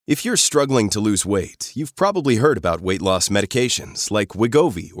If you're struggling to lose weight, you've probably heard about weight loss medications like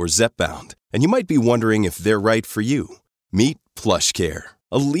Wegovy or Zepbound, and you might be wondering if they're right for you. Meet PlushCare,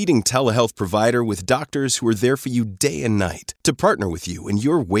 a leading telehealth provider with doctors who are there for you day and night to partner with you in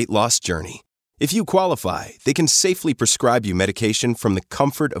your weight loss journey. If you qualify, they can safely prescribe you medication from the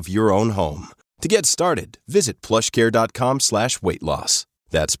comfort of your own home. To get started, visit plushcare.com/weight-loss.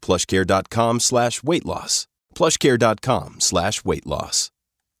 That's plushcare.com/weight-loss. plushcare.com/weight-loss.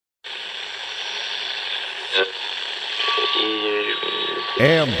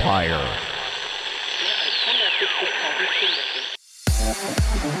 Empire.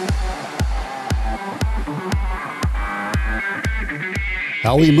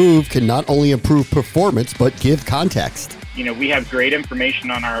 How we move can not only improve performance, but give context. We have great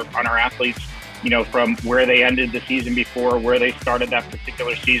information on our athletes, from where they ended the season before, where they started that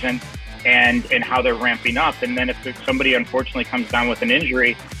particular season, and how they're ramping up. And then if somebody unfortunately comes down with an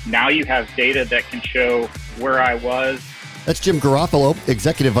injury, now you have data that can show where I was. That's Jim Garofalo,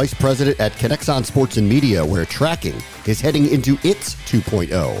 Executive Vice President at Connexon Sports and Media, where tracking is heading into its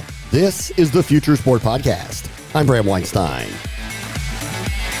 2.0. This is the Future Sport Podcast. I'm Bram Weinstein.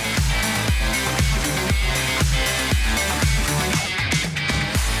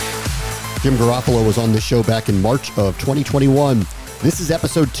 Jim Garofalo was on this show back in March of 2021. This is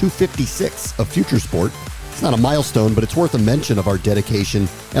episode 256 of Future Sport. It's not a milestone, but it's worth a mention of our dedication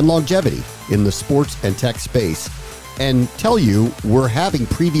and longevity in the sports and tech space. And tell you, we're having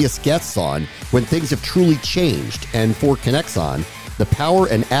previous guests on when things have truly changed. And for Connexon, the power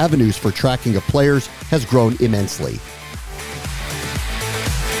and avenues for tracking of players has grown immensely.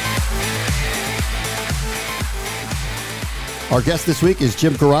 Our guest this week is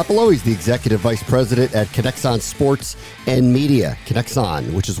Jim Garofalo. He's the Executive Vice President at Connexon Sports and Media.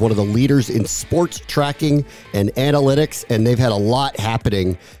 Connexon, which is one of the leaders in sports tracking and analytics, and they've had a lot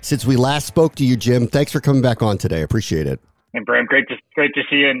happening since we last spoke to you, Jim. Thanks for coming back on today. I appreciate it. And Bram, great to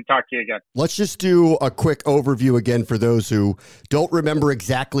see you and talk to you again. Let's just do a quick overview again for those who don't remember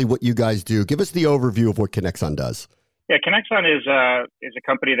exactly what you guys do. Give us the overview of what Connexon does. Yeah, Connexon is a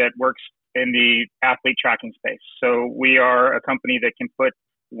company that works in the athlete tracking space. So we are a company that can put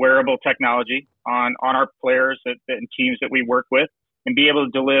wearable technology on our players and teams that we work with and be able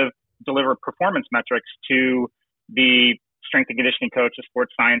to deliver performance metrics to the strength and conditioning coach, the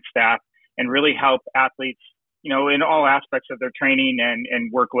sports science staff, and really help athletes, in all aspects of their training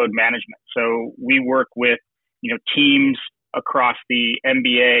and workload management. So we work with, teams across the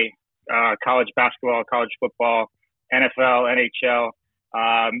NBA, college basketball, college football, NFL, NHL,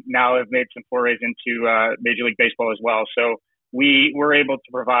 now have made some forays into Major League Baseball as well. So we're able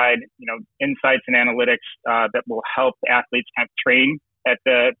to provide, insights and analytics that will help athletes kind of train and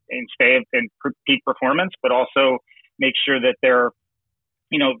stay in peak performance, but also make sure that they're,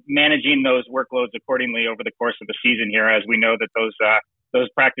 managing those workloads accordingly over the course of the season here, as we know that those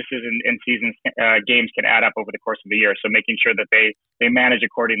practices and seasons games can add up over the course of the year. So making sure that they manage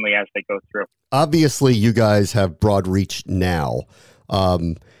accordingly as they go through. Obviously, you guys have broad reach now.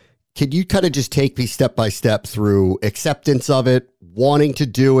 Can you kind of just take me step by step through acceptance of it, wanting to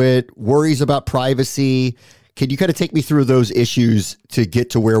do it, worries about privacy? Can you kind of take me through those issues to get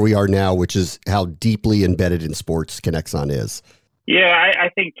to where we are now, which is how deeply embedded in sports Connexon is? Yeah, I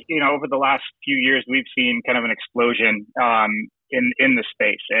think, over the last few years, we've seen kind of an explosion in the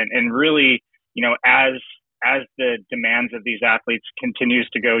space. And really, as the demands of these athletes continues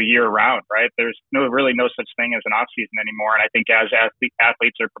to go year round, right? There's really no such thing as an off season anymore. And I think as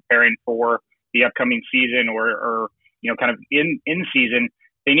athletes are preparing for the upcoming season or kind of in season,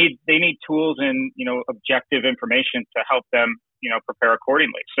 they need tools and, objective information to help them, prepare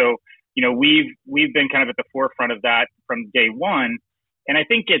accordingly. So, we've been kind of at the forefront of that from day one. And I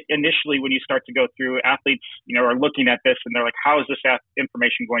think initially when you start to go through, athletes, are looking at this and they're like, how is this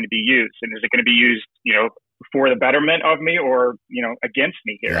information going to be used? And is it going to be used, for the betterment of me or, against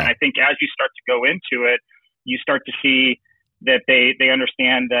me here? Yeah. And I think as you start to go into it, you start to see that they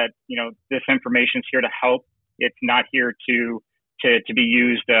understand that, this information is here to help. It's not here to be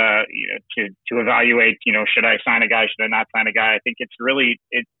used, to evaluate, should I sign a guy? Should I not sign a guy? I think it's really,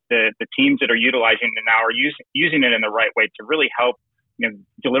 the teams that are utilizing it now are using it in the right way to really help,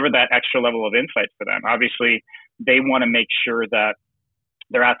 deliver that extra level of insight for them. Obviously, they want to make sure that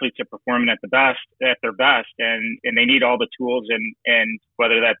their athletes are performing at their best, and they need all the tools and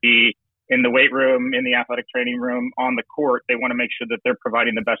whether that be in the weight room, in the athletic training room, on the court, they want to make sure that they're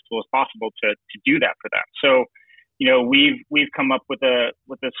providing the best tools possible to do that for them. So, we've come up with a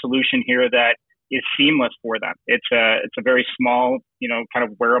solution here that, is seamless for them. It's a very small, kind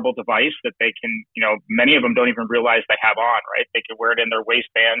of wearable device that they can, many of them don't even realize they have on, right? They could wear it in their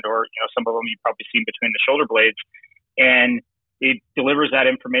waistband, or, some of them you've probably seen between the shoulder blades, and it delivers that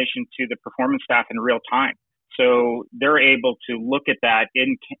information to the performance staff in real time. So they're able to look at that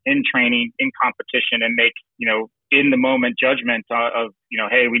in training, in competition, and make, in the moment judgment of,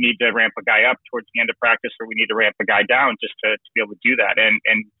 hey, we need to ramp a guy up towards the end of practice, or we need to ramp a guy down, just to be able to do that. And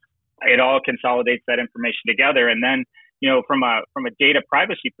it all consolidates that information together. And then, from a data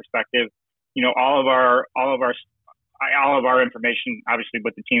privacy perspective, all of our information, obviously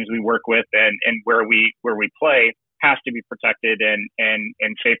with the teams we work with and where we play, has to be protected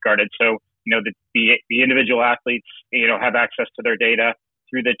and safeguarded. So, the individual athletes, have access to their data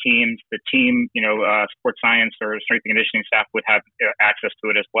through the teams. The team, sports science or strength and conditioning staff would have access to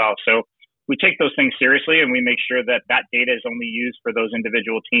it as well. So we take those things seriously, and we make sure that data is only used for those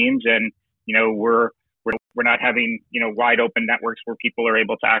individual teams. And, we're not having, wide open networks where people are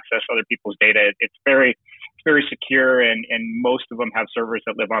able to access other people's data. It's very secure, and most of them have servers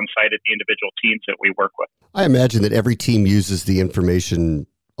that live on site at the individual teams that we work with. I imagine that every team uses the information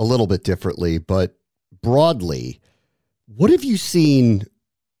a little bit differently, but broadly, what have you seen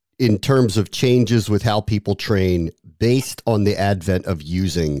in terms of changes with how people train based on the advent of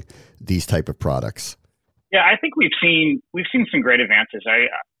using these type of products? Yeah, I think we've seen some great advances.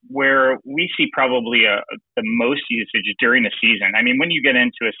 Where we see probably the most usage during the season. I mean, when you get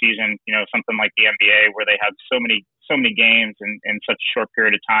into a season, something like the NBA, where they have so many games in such a short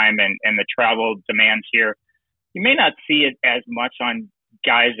period of time, and the travel demands here, you may not see it as much on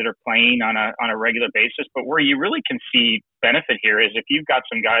guys that are playing on a regular basis. But where you really can see benefit here is if you've got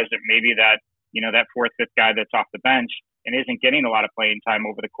some guys that maybe that fourth, fifth guy that's off the bench and isn't getting a lot of playing time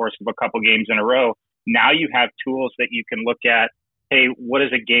over the course of a couple games in a row. Now you have tools that you can look at. Hey, what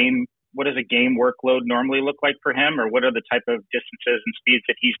does a game workload normally look like for him? Or what are the type of distances and speeds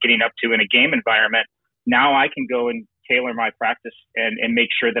that he's getting up to in a game environment? Now I can go and tailor my practice and make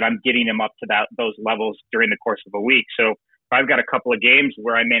sure that I'm getting him up to those levels during the course of a week. So if I've got a couple of games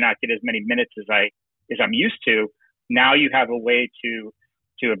where I may not get as many minutes as I'm used to, now you have a way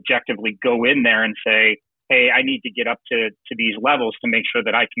to objectively go in there and say, hey, I need to get up to these levels to make sure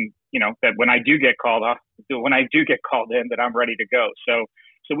that I can, that when I do get called in, that I'm ready to go. So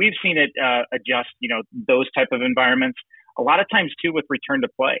we've seen it adjust, those type of environments. A lot of times too with return to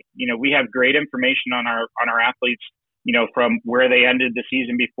play. We have great information on our athletes, from where they ended the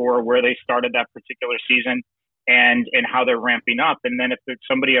season before, where they started that particular season, and how they're ramping up. And then if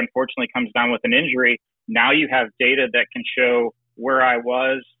somebody unfortunately comes down with an injury, now you have data that can show where I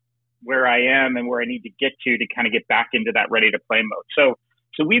was, where I am, and where I need to get to kind of get back into that ready to play mode. So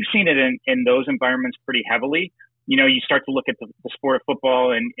we've seen it in those environments pretty heavily. You start to look at the sport of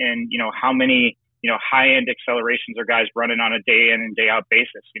football and how many, high end accelerations are guys running on a day in and day out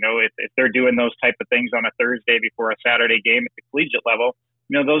basis. If they're doing those type of things on a Thursday before a Saturday game at the collegiate level,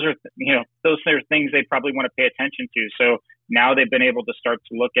 those are things they probably want to pay attention to. So now they've been able to start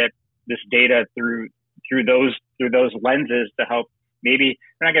to look at this data through those lenses to help. Maybe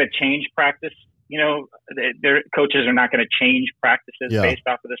they're not going to change practice. Their coaches are not going to change practices based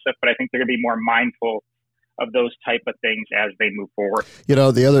off of this stuff, but I think they're going to be more mindful of those type of things as they move forward.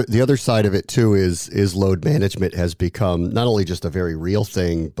 The other side of it too is load management has become not only just a very real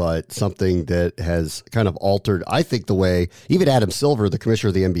thing, but something that has kind of altered, I think, the way even Adam Silver, the commissioner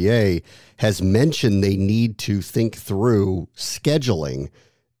of the NBA, has mentioned they need to think through scheduling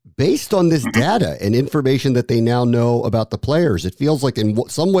based on this data and information that they now know about the players. It feels like in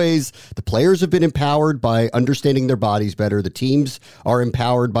some ways the players have been empowered by understanding their bodies better. The teams are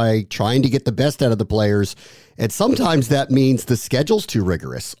empowered by trying to get the best out of the players. And sometimes that means the schedule's too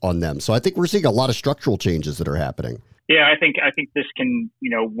rigorous on them. So I think we're seeing a lot of structural changes that are happening. Yeah, I think this can,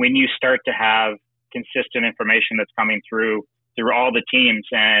 when you start to have consistent information that's coming through all the teams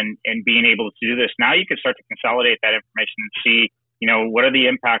and being able to do this, now you can start to consolidate that information and see, what are the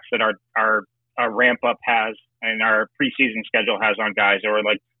impacts that our ramp up has and our preseason schedule has on guys, or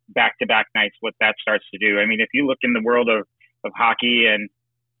like back-to-back nights, what that starts to do. I mean, if you look in the world of hockey and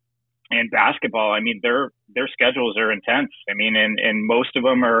basketball, I mean, their schedules are intense. I mean, and most of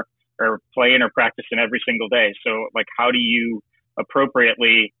them are playing or practicing every single day. So like, how do you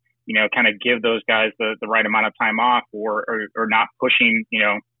appropriately, kind of give those guys the right amount of time off or not pushing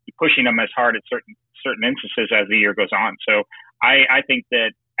them as hard at certain instances as the year goes on. So I think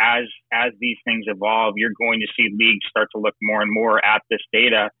that as these things evolve, you're going to see leagues start to look more and more at this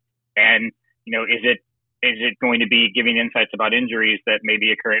data. And, is Is it going to be giving insights about injuries that may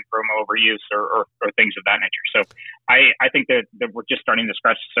be occurring from overuse or things of that nature? So I think that we're just starting to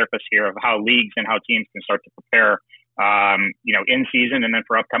scratch the surface here of how leagues and how teams can start to prepare, in season and then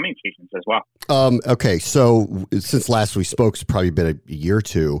for upcoming seasons as well. Okay, so since last we spoke, it's probably been a year or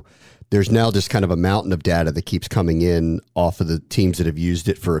two. There's now just kind of a mountain of data that keeps coming in off of the teams that have used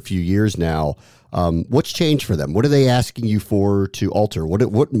it for a few years now. What's changed for them? What are they asking you for to alter?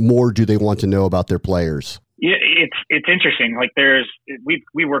 What more do they want to know about their players? Yeah, it's interesting. Like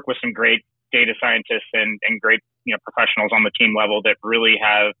we work with some great data scientists and great professionals on the team level that really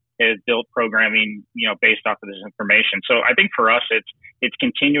have built programming based off of this information. So I think for us, it's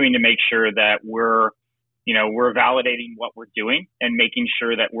continuing to make sure that we're validating what we're doing and making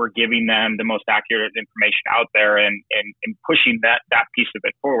sure that we're giving them the most accurate information out there and pushing that piece of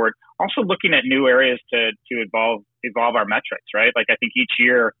it forward. Also looking at new areas to evolve our metrics, right? Like I think each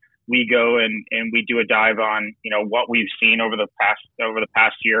year we go and we do a dive on, what we've seen over the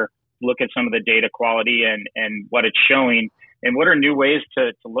past year, look at some of the data quality and what it's showing and what are new ways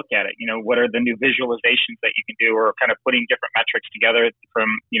to look at it. What are the new visualizations that you can do, or kind of putting different metrics together from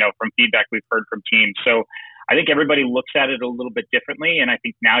feedback we've heard from teams. So I think everybody looks at it a little bit differently. And I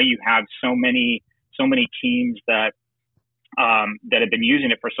think now you have so many teams that have been using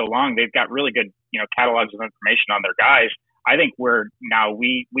it for so long, they've got really good, catalogs of information on their guys. I think where now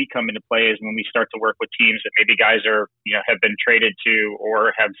we come into play is when we start to work with teams that maybe guys are, have been traded to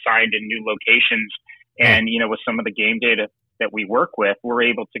or have signed in new locations. And, with some of the game data that we work with, we're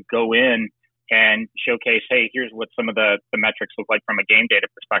able to go in and showcase, hey, here's what some of the metrics look like from a game data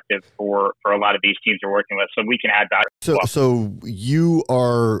perspective for a lot of these teams we're working with. So we can add value. So you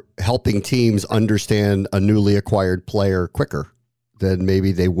are helping teams understand a newly acquired player quicker than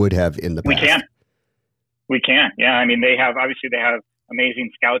maybe they would have in the past. We can. Yeah. I mean, they have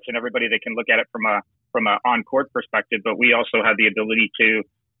amazing scouts and everybody that can look at it from a on-court perspective, but we also have the ability to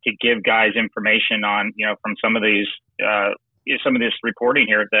give guys information on, from some of this reporting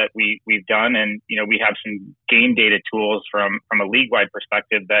here that we've done. And, we have some game data tools from a league-wide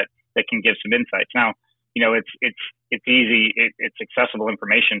perspective that can give some insights. Now, it's easy. It's accessible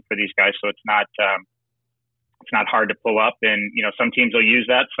information for these guys. So it's not hard to pull up. And, some teams will use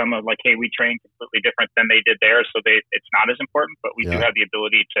that. Some are like, hey, we train completely different than they did there. So it's not as important, but we do have the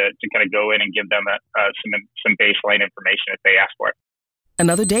ability to kind of go in and give them some baseline information if they ask for it.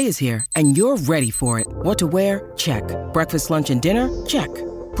 Another day is here, and you're ready for it. What to wear? Check. Breakfast, lunch, and dinner? Check.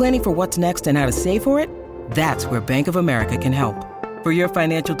 Planning for what's next and how to save for it? That's where Bank of America can help. For your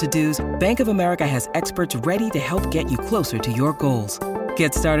financial to-dos, Bank of America has experts ready to help get you closer to your goals.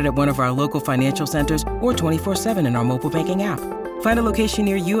 Get started at one of our local financial centers or 24/7 in our mobile banking app. Find a location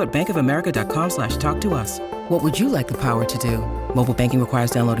near you at bankofamerica.com/talktous. What would you like the power to do? Mobile banking requires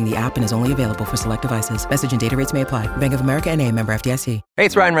downloading the app and is only available for select devices. Message and data rates may apply. Bank of America NA, member FDIC. Hey,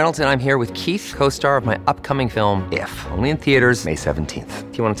 it's Ryan Reynolds, and I'm here with Keith, co-star of my upcoming film, If, only in theaters May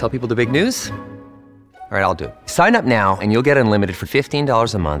 17th. Do you want to tell people the big news? All right, I'll do it. Sign up now and you'll get unlimited for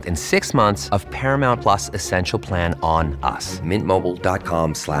 $15 a month and 6 months of Paramount Plus Essential Plan on us.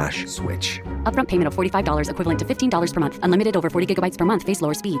 MintMobile.com/switch. Upfront payment of $45 equivalent to $15 per month. Unlimited over 40 gigabytes per month. Face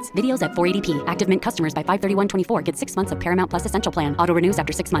lower speeds. Videos at 480p. Active Mint customers by 531.24 get 6 months of Paramount Plus Essential Plan. Auto renews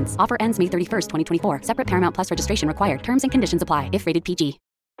after 6 months. Offer ends May 31st, 2024. Separate Paramount Plus registration required. Terms and conditions apply if rated PG.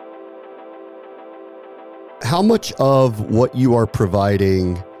 How much of what you are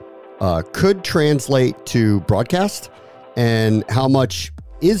providing could translate to broadcast, and how much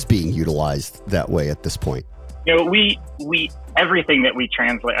is being utilized that way at this point? We everything that we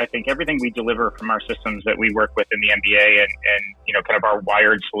translate, I think everything we deliver from our systems that we work with in the NBA and kind of our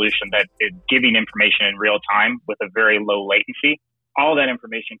wired solution that is giving information in real time with a very low latency, all that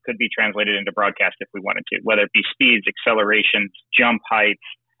information could be translated into broadcast if we wanted to, whether it be speeds, accelerations, jump heights,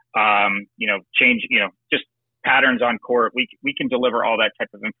 change, just patterns on court. We can deliver all that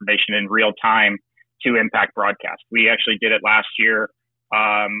type of information in real time to impact broadcast. We actually did it last year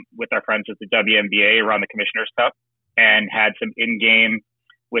with our friends at the WNBA around the Commissioner's Cup, and had some in-game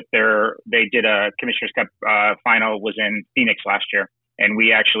they did a Commissioner's Cup final was in Phoenix last year. And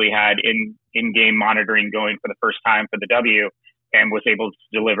we actually had in-game monitoring going for the first time for the W, and was able to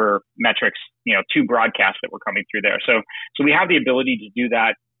deliver metrics, to broadcasts that were coming through there. So we have the ability to do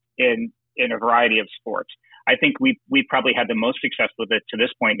that in a variety of sports. I think we probably had the most success with it to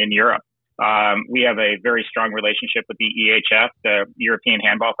this point in Europe. We have a very strong relationship with the EHF, the European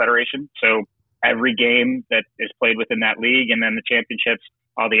Handball Federation. So every game that is played within that league, and then the championships,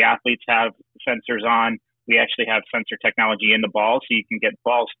 all the athletes have sensors on. We actually have sensor technology in the ball, so you can get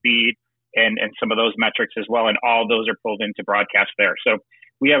ball speed and some of those metrics as well. And all those are pulled into broadcast there. So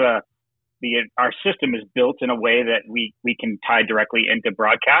we have a our system is built in a way that we can tie directly into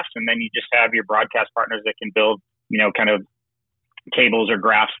broadcast, and then you just have your broadcast partners that can build, kind of tables or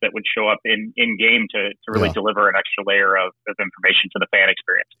graphs that would show up in game to really deliver an extra layer of information to the fan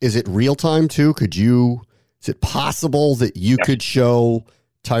experience. Is it real time too? Is it possible that you could show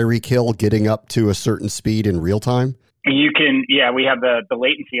Tyreek Hill getting up to a certain speed in real time? You can, we have the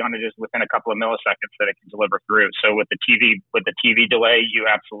latency on it is within a couple of milliseconds that it can deliver through. So with the TV delay, you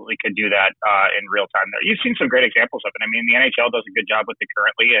absolutely could do that in real time there. You've seen some great examples of it. I mean, the NHL does a good job with it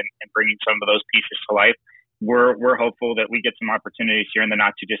currently and bringing some of those pieces to life. We're hopeful that we get some opportunities here in the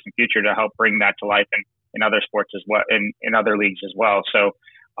not too distant future to help bring that to life in other sports as well, in other leagues as well. So,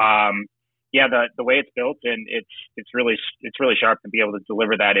 the way it's built, and it's really sharp to be able to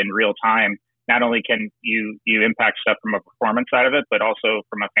deliver that in real time. Not only can you impact stuff from a performance side of it, but also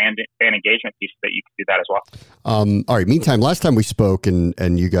from a fan engagement piece that you can do that as well. All right. Meantime, last time we spoke,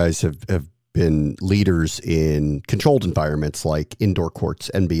 and you guys have been leaders in controlled environments like indoor courts,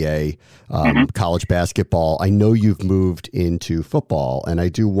 NBA, college basketball. I know you've moved into football, and I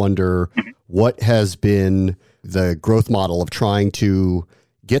do wonder what has been the growth model of trying to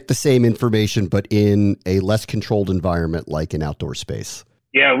get the same information, but in a less controlled environment like an outdoor space.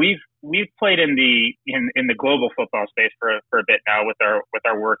 Yeah, we've played in the global football space for a bit now with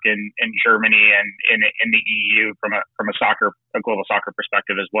our work in Germany and in the EU from a global soccer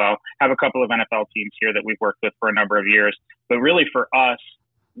perspective as well. Have a couple of NFL teams here that we've worked with for a number of years. But really for us,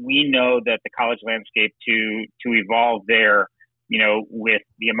 we know that the college landscape to evolve there, with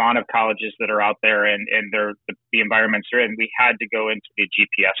the amount of colleges that are out there and the environments they're in, we had to go into the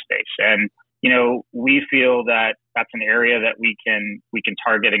GPS space. And we feel that that's an area that we can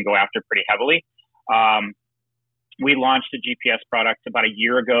target and go after pretty heavily. We launched a GPS product about a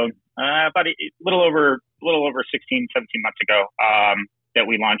year ago, about a little over 16, 17 months ago, that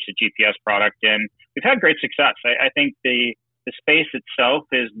we launched a GPS product, and we've had great success. I think the space itself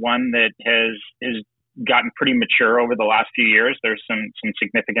is one that has gotten pretty mature over the last few years. There's some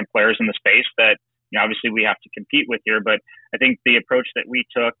significant players in the space that obviously we have to compete with here, but I think the approach that we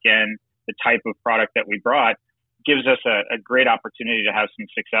took and the type of product that we brought gives us a great opportunity to have some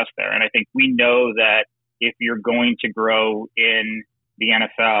success there. And I think we know that if you're going to grow in the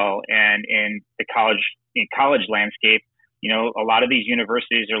NFL and in the college landscape, a lot of these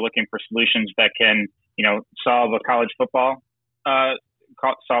universities are looking for solutions that can, solve a college football,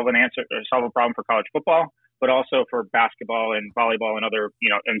 solve a problem for college football, but also for basketball and volleyball and other,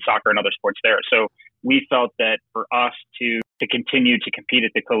 and soccer and other sports there. So we felt that for us to continue to compete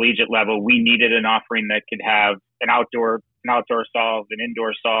at the collegiate level, we needed an offering that could have an outdoor solve, an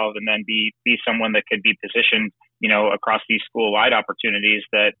indoor solve, and then be someone that could be positioned, across these school-wide opportunities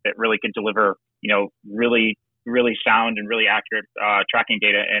that really could deliver, really, really sound and really accurate tracking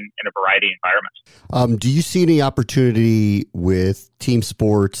data in a variety of environments. Do you see any opportunity with team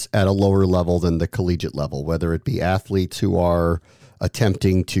sports at a lower level than the collegiate level, whether it be athletes who are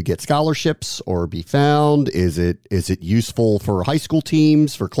attempting to get scholarships or be found? Is it useful for high school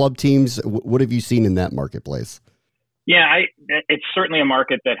teams, for club teams? What have you seen in that marketplace? Yeah, it's certainly a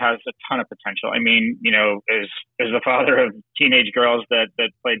market that has a ton of potential. I mean, as the father of teenage girls that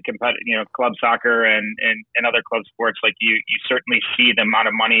played club soccer and other club sports, like you certainly see the amount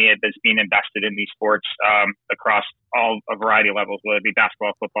of money that's being invested in these sports across a variety of levels, whether it be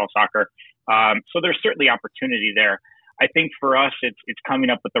basketball, football, soccer. So there's certainly opportunity there. I think for us, it's coming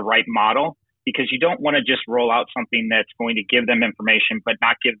up with the right model, because you don't want to just roll out something that's going to give them information, but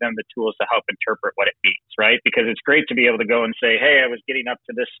not give them the tools to help interpret what it means, right? Because it's great to be able to go and say, hey, I was getting up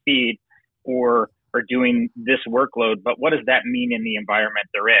to this speed or doing this workload, but what does that mean in the environment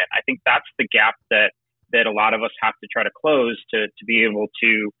they're in? I think that's the gap that a lot of us have to try to close to be able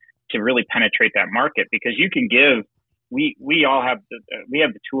to really penetrate that market, because you can give, we all have we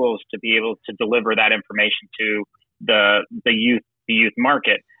have the tools to be able to deliver that information to the youth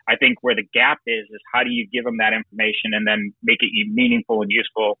market. I think where the gap is how do you give them that information and then make it meaningful and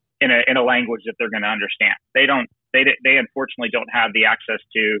useful in a language that they're going to understand. They unfortunately don't have the access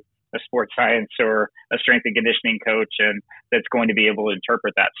to a sports science or a strength and conditioning coach and that's going to be able to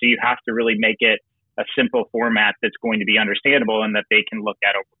interpret that. So you have to really make it a simple format that's going to be understandable and that they can look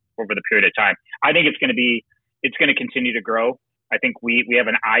at over the period of time. I think it's going to continue to grow. I think we have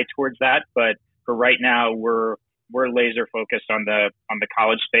an eye towards that, but for right now we're laser focused on the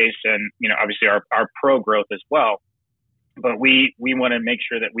college space and, obviously our pro growth as well. But we want to make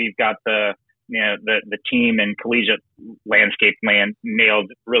sure that we've got the team and collegiate landscape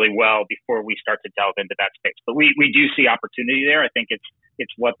nailed really well before we start to delve into that space. But we do see opportunity there. I think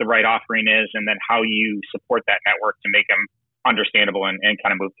it's what the right offering is, and then how you support that network to make them understandable and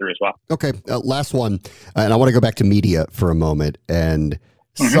kind of move through as well. Okay, last one, and I want to go back to media for a moment. And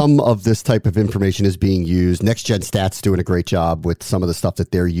some of this type of information is being used. Next Gen Stats doing a great job with some of the stuff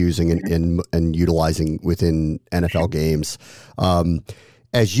that they're using and utilizing within NFL games.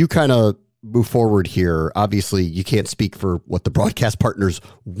 As you kind of move forward here, obviously you can't speak for what the broadcast partners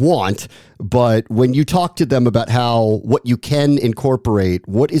want, but when you talk to them about what you can incorporate,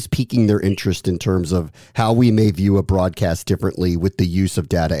 what is piquing their interest in terms of how we may view a broadcast differently with the use of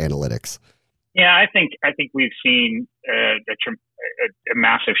data analytics? Yeah, I think we've seen a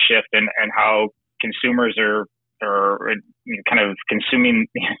massive shift in how consumers are kind of consuming.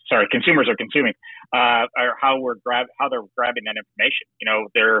 Sorry, consumers are consuming, or how they're grabbing that information.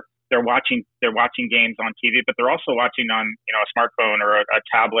 They're watching games on TV, but they're also watching on a smartphone or a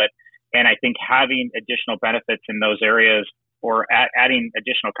tablet. And I think having additional benefits in those areas or adding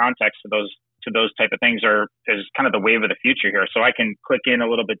additional context to those type of things is kind of the wave of the future here. So I can click in a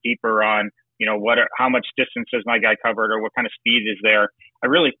little bit deeper on how much distance has my guy covered or what kind of speed is there. I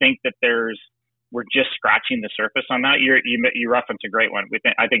really think that we're just scratching the surface on that. You referenced a great one.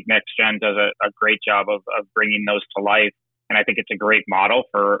 I think Next Gen does a great job of bringing those to life. And I think it's a great model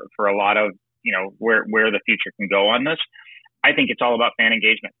for a lot of, where the future can go on this. I think it's all about fan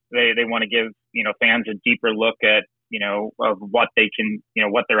engagement. They want to give, fans a deeper look at, of what they can,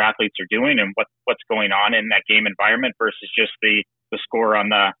 what their athletes are doing and what's going on in that game environment versus just the score on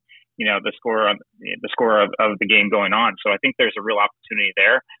the score of the game going on. So I think there's a real opportunity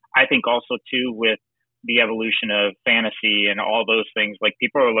there. I think also too, with the evolution of fantasy and all those things, like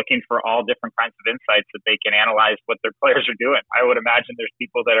people are looking for all different kinds of insights that they can analyze what their players are doing. I would imagine there's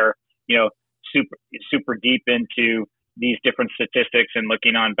people that are, super deep into these different statistics and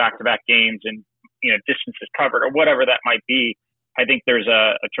looking on back-to-back games and, distances covered or whatever that might be. I think there's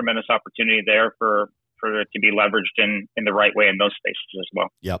a tremendous opportunity there for it to be leveraged in the right way in those spaces as well.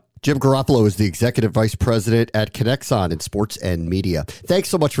 Yep. Jim Garofalo is the Executive Vice President at Connexon in Sports and Media. Thanks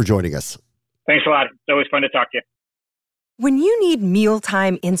so much for joining us. Thanks a lot. It's always fun to talk to you. When you need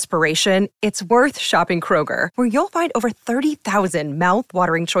mealtime inspiration, it's worth shopping Kroger, where you'll find over 30,000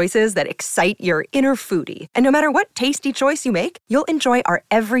 mouth-watering choices that excite your inner foodie. And no matter what tasty choice you make, you'll enjoy our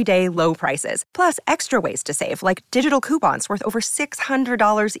everyday low prices, plus extra ways to save, like digital coupons worth over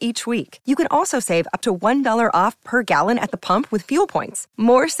 $600 each week. You can also save up to $1 off per gallon at the pump with fuel points.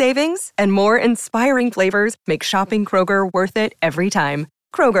 More savings and more inspiring flavors make shopping Kroger worth it every time.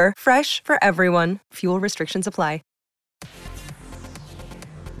 Kroger, fresh for everyone. Fuel restrictions apply.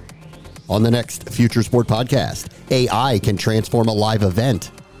 On the next Future Sport podcast, AI can transform a live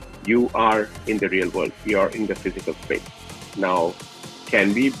event. You are in the real world. You are in the physical space. Now,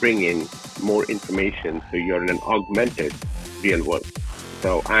 can we bring in more information so you're in an augmented real world?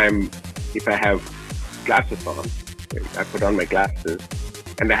 So if I have glasses on, I put on my glasses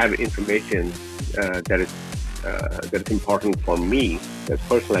and I have information that is important for me, that's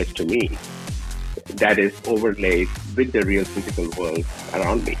personalized to me, that is overlaid with the real physical world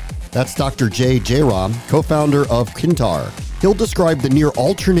around me. That's Dr. Jay Jairam, co-founder of Kintar. He'll describe the near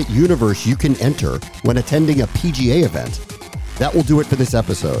alternate universe you can enter when attending a PGA event. That will do it for this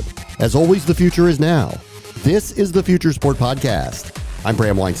episode. As always, the future is now. This is the Future Sport Podcast. I'm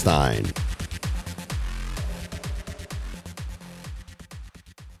Bram Weinstein.